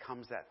 and he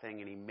becomes that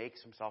thing, and he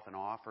makes himself an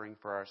offering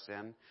for our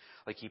sin.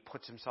 Like he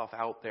puts himself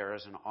out there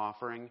as an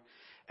offering,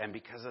 and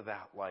because of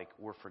that, like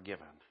we're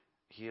forgiven.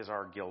 He is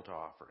our guilt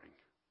offering.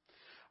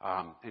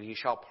 And he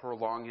shall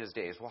prolong his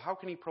days. Well, how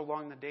can he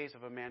prolong the days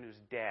of a man who's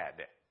dead?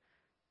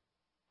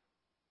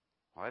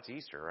 Well, that's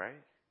Easter,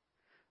 right?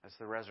 That's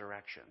the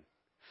resurrection.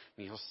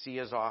 And he'll see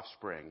his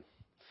offspring.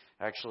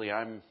 Actually,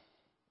 I'm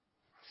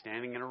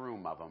standing in a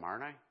room of them,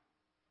 aren't I?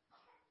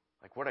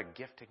 Like, what a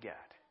gift to get.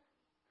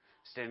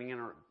 Standing in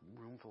a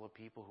room full of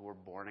people who are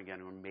born again,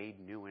 who are made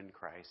new in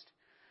Christ,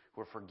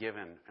 who are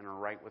forgiven and are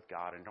right with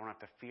God and don't have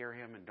to fear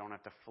him and don't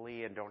have to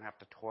flee and don't have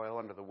to toil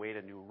under the weight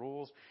of new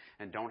rules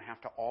and don't have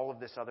to all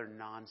of this other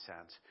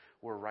nonsense.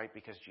 We're right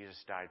because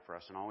Jesus died for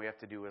us, and all we have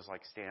to do is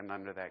like stand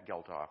under that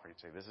guilt offering and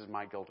say, this is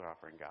my guilt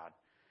offering, God.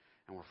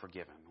 And we're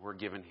forgiven. We're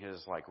given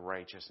his like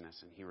righteousness,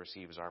 and he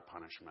receives our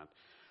punishment.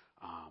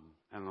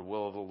 And the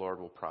will of the Lord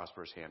will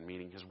prosper his hand,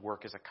 meaning his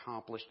work is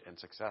accomplished and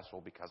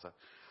successful because of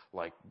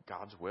like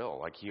God's will.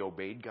 Like he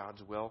obeyed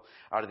God's will.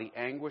 Out of the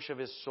anguish of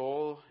his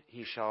soul,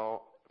 he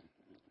shall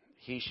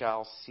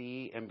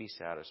see and be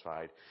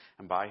satisfied.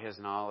 And by his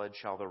knowledge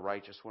shall the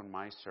righteous one,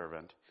 my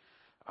servant,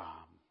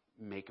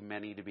 make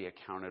many to be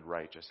accounted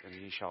righteous, and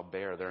he shall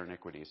bear their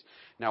iniquities.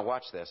 Now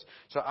watch this.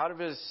 So out of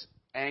his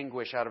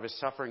anguish, out of his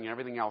suffering and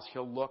everything else,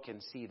 he'll look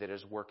and see that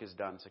his work is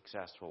done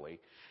successfully,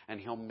 and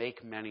he'll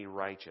make many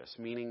righteous.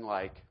 Meaning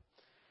like,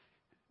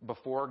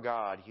 before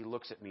God, he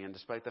looks at me, and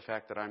despite the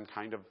fact that I'm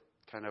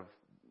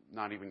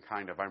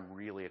I'm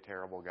really a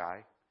terrible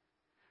guy,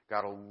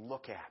 God will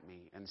look at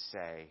me and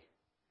say,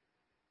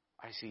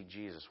 I see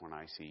Jesus when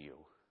I see you.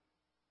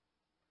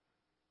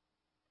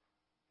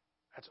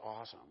 That's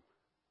awesome.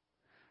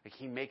 Like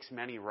he makes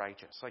many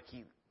righteous. Like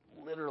he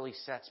literally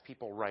sets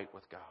people right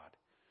with God.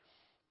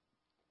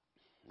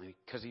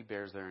 Because he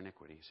bears their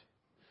iniquities.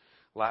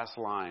 Last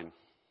line.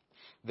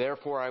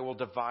 Therefore I will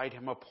divide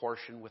him a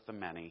portion with the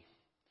many,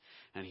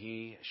 and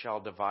he shall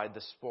divide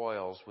the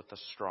spoils with the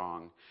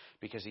strong,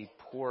 because he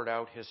poured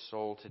out his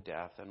soul to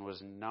death and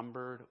was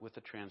numbered with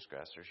the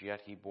transgressors.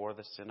 Yet he bore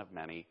the sin of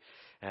many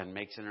and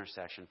makes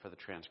intercession for the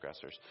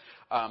transgressors.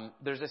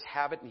 There's this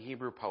habit in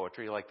Hebrew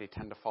poetry, like they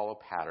tend to follow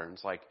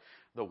patterns, like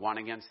the one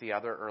against the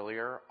other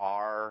earlier.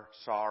 Our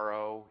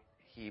sorrow,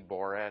 he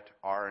bore it.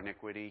 Our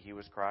iniquity, he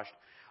was crushed.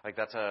 Like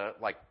that's a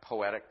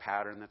poetic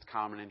pattern that's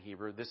common in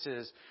Hebrew. This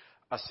is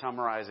a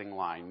summarizing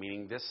line,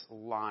 meaning this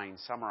line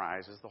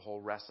summarizes the whole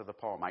rest of the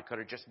poem. I could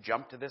have just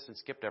jumped to this and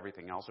skipped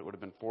everything else. It would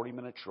have been 40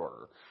 minutes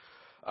shorter.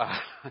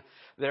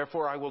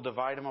 Therefore, I will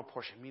divide him a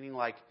portion, meaning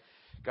like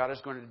God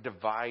is going to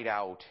divide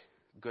out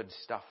good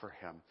stuff for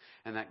him.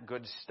 And that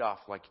good stuff,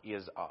 like,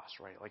 is us,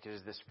 right? Like, it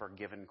is this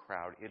forgiven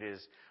crowd. It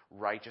is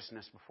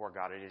righteousness before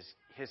God. It is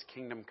his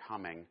kingdom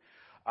coming.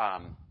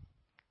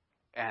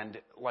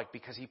 And, like,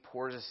 because he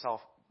pours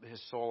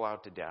his soul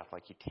out to death,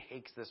 like, he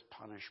takes this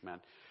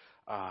punishment.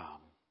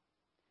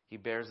 He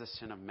bears the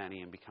sin of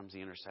many and becomes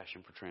the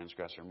intercession for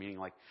transgressor, meaning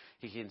like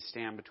he can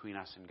stand between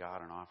us and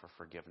God and offer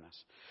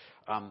forgiveness.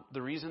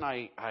 The reason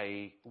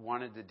I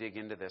wanted to dig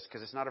into this,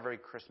 because it's not a very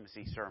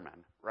Christmassy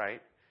sermon,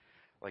 right?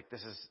 Like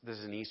this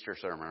is an Easter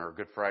sermon or a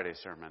Good Friday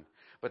sermon.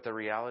 But the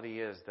reality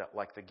is that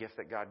like the gift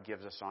that God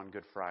gives us on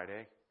Good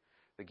Friday,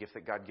 the gift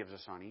that God gives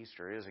us on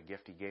Easter is a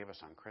gift he gave us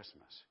on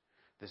Christmas.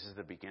 This is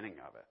the beginning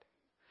of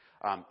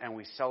it. And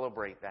we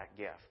celebrate that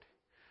gift.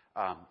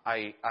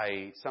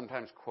 I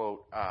sometimes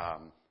quote,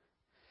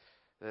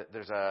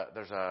 there's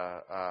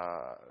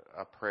a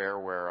prayer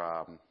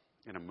where,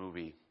 in a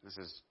movie, this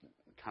is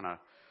kind of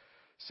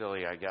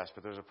silly, I guess,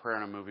 but there's a prayer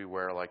in a movie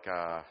where like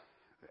the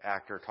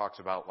actor talks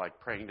about like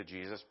praying to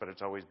Jesus, but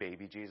it's always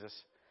baby Jesus.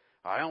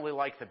 I only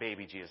like the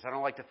baby Jesus. I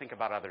don't like to think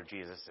about other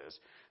Jesuses.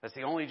 That's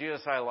the only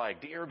Jesus I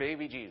like. Dear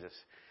baby Jesus.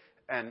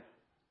 And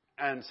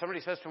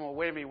somebody says to him, well,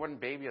 wait a minute, he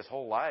wasn't baby his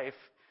whole life.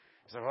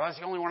 He said, well, that's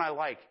the only one I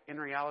like. In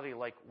reality,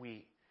 like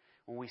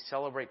when we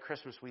celebrate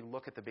Christmas, we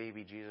look at the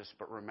baby Jesus,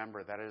 but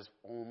remember, that is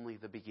only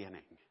the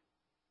beginning.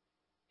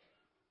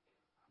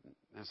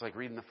 And it's like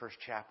reading the first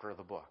chapter of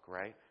the book,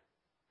 right?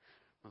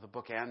 Well, the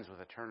book ends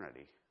with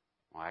eternity.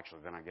 Well,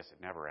 actually, then I guess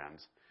it never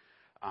ends.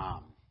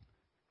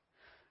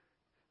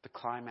 The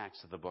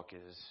climax of the book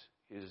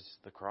is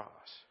the cross.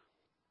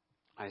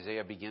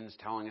 Isaiah begins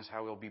telling us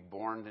how he'll be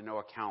born to no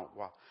account,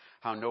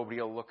 how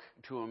nobody will look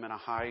to him in a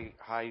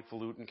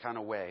highfalutin kind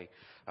of way.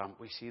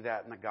 We see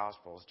that in the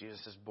Gospels. Jesus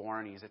is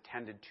born. He's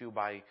attended to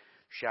by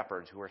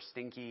shepherds who are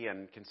stinky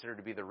and considered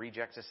to be the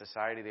rejects of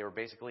society. They were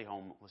basically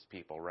homeless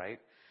people, right?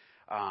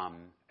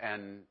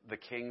 And the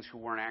kings who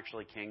weren't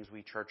actually kings,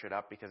 we church it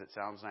up because it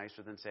sounds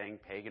nicer than saying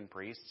pagan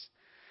priests.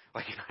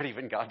 Like not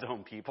even God's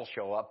own people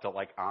show up to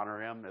like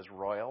honor him as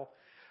royal.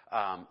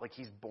 Like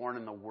he's born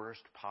in the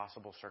worst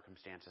possible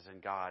circumstances,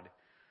 and God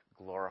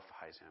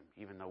glorifies him,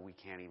 even though we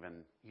can't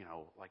even,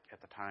 like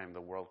at the time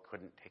the world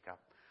couldn't take up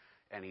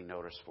any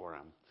notice for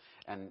him.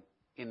 And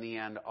in the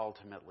end,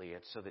 ultimately,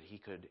 it's so that he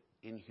could,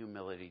 in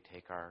humility,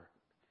 take our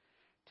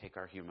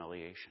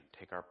humiliation,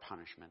 take our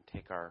punishment,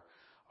 take our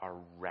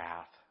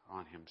wrath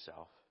on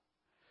himself.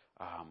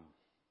 That's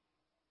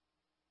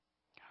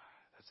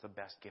the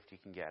best gift you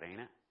can get,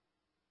 ain't it?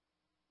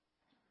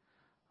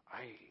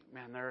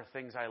 There are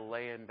things I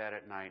lay in bed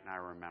at night and I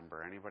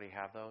remember. Anybody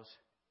have those?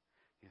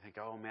 You think,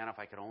 oh man, if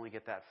I could only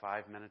get that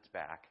 5 minutes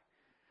back.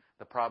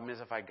 The problem is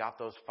if I got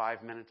those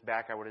 5 minutes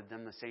back, I would have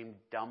done the same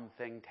dumb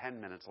thing 10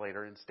 minutes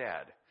later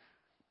instead.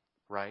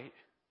 Right?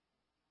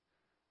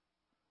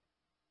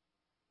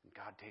 And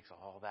God takes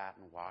all that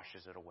and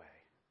washes it away.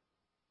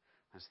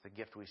 That's the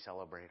gift we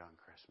celebrate on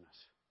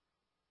Christmas.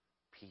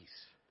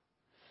 Peace.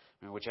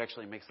 Which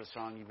actually makes the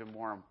song even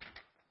more.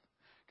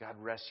 God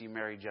rest you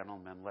merry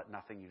gentlemen, let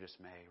nothing you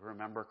dismay.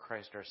 Remember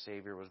Christ our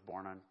Savior was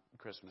born on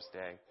Christmas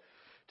Day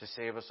to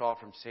save us all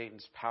from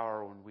Satan's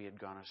power when we had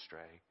gone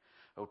astray.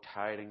 O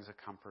tidings of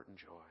comfort and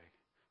joy.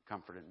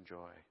 Comfort and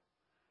joy.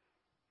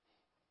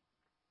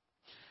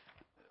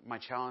 My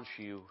challenge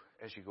for you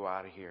as you go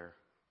out of here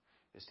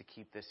is to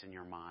keep this in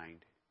your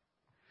mind.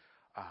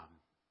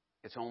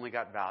 It's only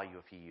got value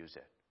if you use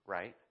it,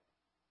 right?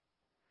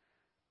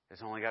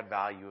 It's only got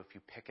value if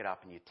you pick it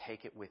up and you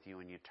take it with you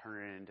and you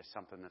turn it into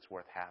something that's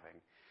worth having.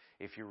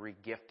 If you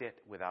regift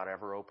it without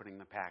ever opening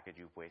the package,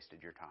 you've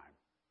wasted your time.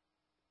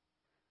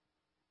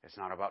 It's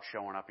not about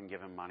showing up and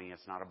giving money.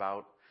 It's not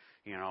about,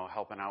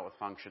 helping out with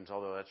functions,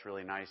 although that's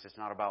really nice. It's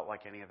not about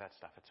like any of that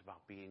stuff. It's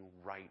about being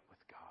right with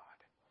God.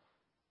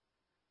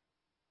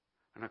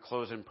 I'm going to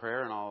close in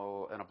prayer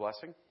and a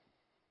blessing.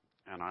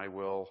 And I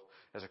will,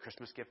 as a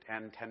Christmas gift,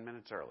 end 10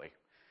 minutes early.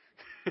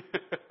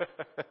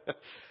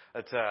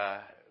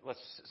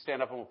 Let's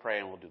stand up and we'll pray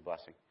and we'll do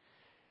blessing.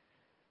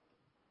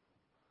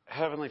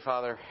 Heavenly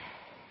Father,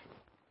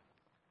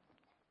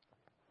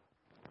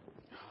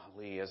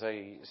 Lee, as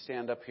I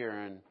stand up here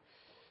and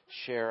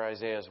share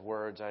Isaiah's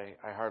words, I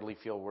hardly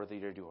feel worthy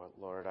to do it,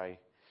 Lord. I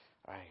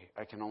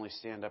can only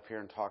stand up here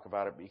and talk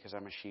about it because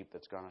I'm a sheep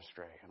that's gone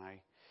astray. And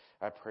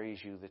I praise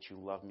you that you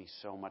love me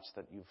so much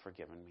that you've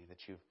forgiven me,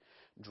 that you've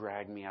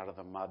dragged me out of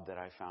the mud that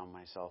I found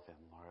myself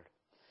in, Lord.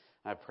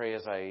 I pray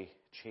as I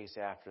chase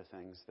after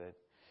things that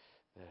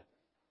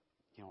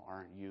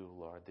aren't you,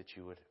 Lord, that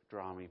you would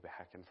draw me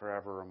back and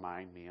forever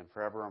remind me and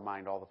forever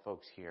remind all the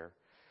folks here,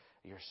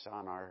 your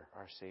Son, our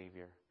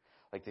Savior,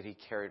 like that he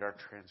carried our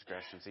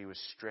transgressions, he was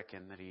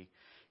stricken, that he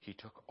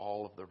took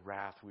all of the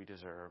wrath we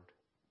deserved.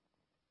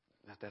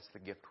 That's the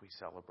gift we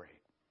celebrate.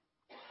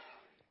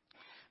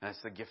 And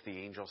that's the gift the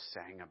angels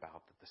sang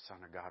about, that the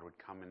Son of God would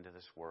come into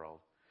this world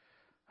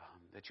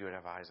that you would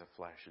have eyes of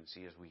flesh and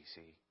see as we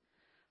see,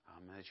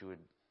 that you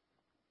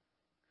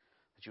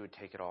would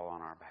take it all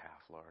on our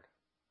behalf, Lord.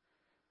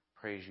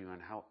 Praise you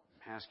and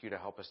ask you to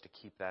help us to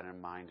keep that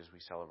in mind as we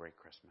celebrate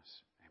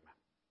Christmas.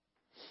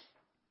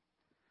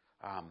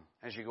 Amen.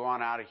 As you go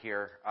on out of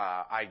here,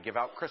 I give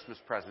out Christmas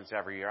presents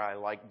every year. I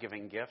like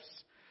giving gifts.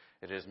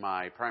 It is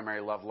my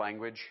primary love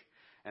language.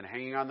 And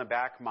hanging on the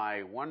back,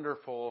 my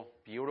wonderful,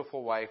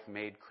 beautiful wife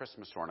made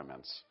Christmas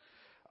ornaments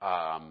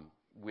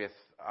with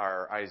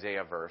our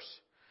Isaiah verse.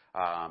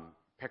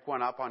 Pick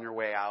one up on your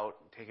way out.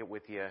 Take it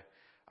with you.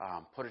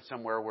 Put it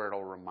somewhere where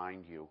it'll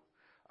remind you.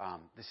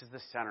 This is the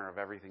center of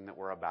everything that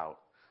we're about.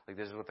 Like,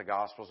 this is what the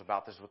gospel is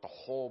about. This is what the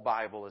whole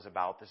Bible is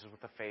about. This is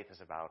what the faith is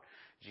about.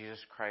 Jesus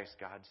Christ,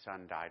 God's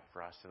Son, died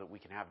for us so that we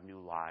can have new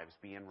lives,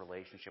 be in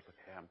relationship with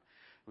Him.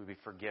 We'd be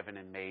forgiven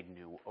and made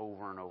new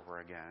over and over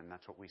again. And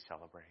that's what we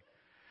celebrate.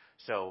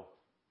 So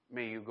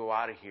may you go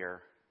out of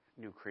here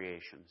new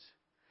creations.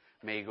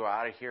 May you go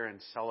out of here and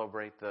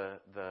celebrate the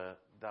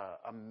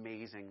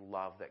amazing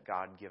love that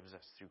God gives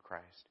us through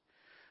Christ.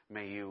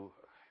 May you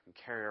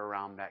carry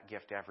around that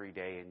gift every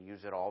day and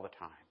use it all the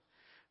time.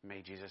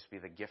 May Jesus be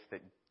the gift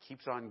that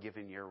keeps on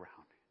giving year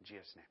round. In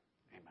Jesus'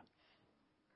 name, amen.